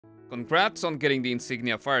Congrats on getting the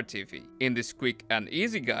Insignia Fire TV. In this quick and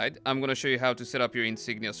easy guide, I'm going to show you how to set up your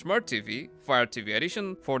Insignia Smart TV, Fire TV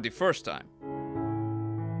Edition for the first time.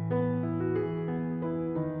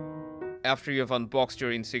 After you have unboxed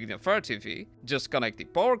your Insignia Fire TV, just connect the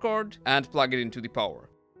power cord and plug it into the power.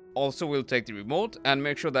 Also, we'll take the remote and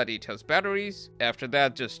make sure that it has batteries. After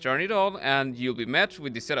that, just turn it on and you'll be met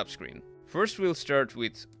with the setup screen. First, we'll start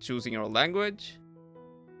with choosing our language.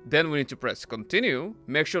 Then we need to press continue.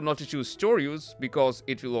 Make sure not to choose store use because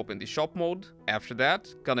it will open the shop mode. After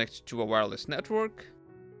that, connect to a wireless network.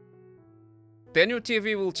 Then your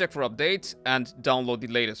TV will check for updates and download the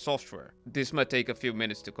latest software. This might take a few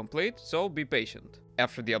minutes to complete, so be patient.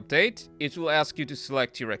 After the update, it will ask you to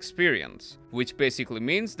select your experience, which basically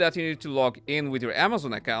means that you need to log in with your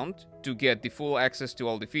Amazon account to get the full access to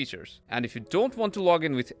all the features. And if you don't want to log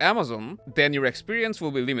in with Amazon, then your experience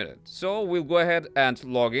will be limited. So we'll go ahead and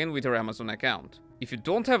log in with your Amazon account. If you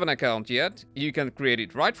don't have an account yet, you can create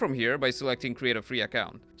it right from here by selecting create a free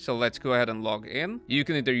account. So let's go ahead and log in. You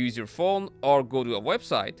can either use your phone or go to a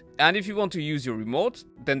website. And if you want to use your remote,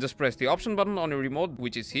 then just press the option button on your remote,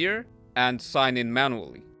 which is here, and sign in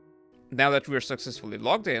manually. Now that we are successfully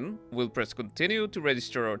logged in, we'll press continue to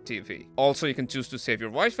register our TV. Also, you can choose to save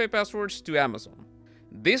your Wi-Fi passwords to Amazon.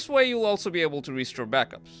 This way, you'll also be able to restore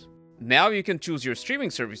backups. Now you can choose your streaming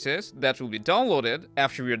services that will be downloaded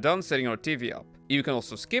after we are done setting our TV up. You can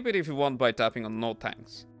also skip it if you want by tapping on no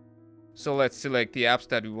thanks. So let's select the apps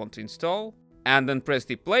that we want to install and then press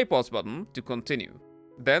the play pause button to continue.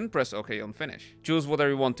 Then press OK on finish. Choose whether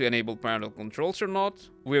you want to enable parental controls or not.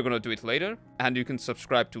 We're gonna do it later, and you can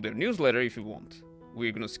subscribe to their newsletter if you want.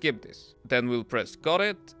 We're gonna skip this. Then we'll press got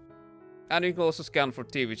it, and you can also scan for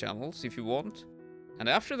TV channels if you want. And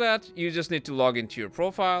after that, you just need to log into your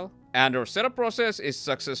profile, and our setup process is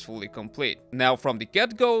successfully complete. Now from the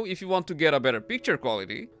get-go, if you want to get a better picture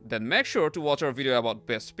quality, then make sure to watch our video about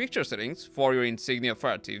best picture settings for your Insignia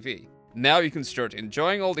Fire TV. Now you can start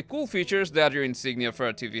enjoying all the cool features that your Insignia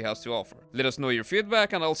Fire TV has to offer. Let us know your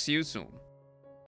feedback and I'll see you soon.